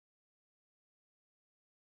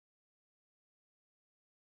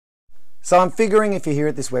So I'm figuring if you're here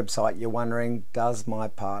at this website, you're wondering, does my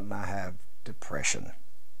partner have depression?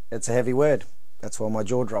 It's a heavy word. That's why my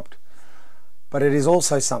jaw dropped. But it is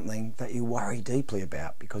also something that you worry deeply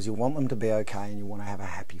about because you want them to be okay and you want to have a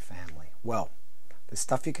happy family. Well, there's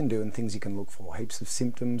stuff you can do and things you can look for, heaps of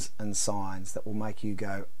symptoms and signs that will make you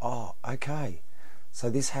go, oh, okay.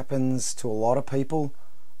 So this happens to a lot of people.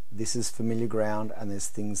 This is familiar ground and there's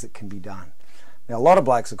things that can be done. Now, a lot of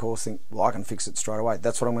blokes, of course, think, well, I can fix it straight away.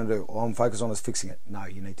 That's what I'm going to do. All I'm focused on is fixing it. No,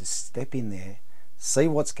 you need to step in there, see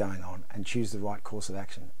what's going on, and choose the right course of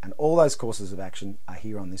action. And all those courses of action are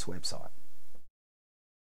here on this website.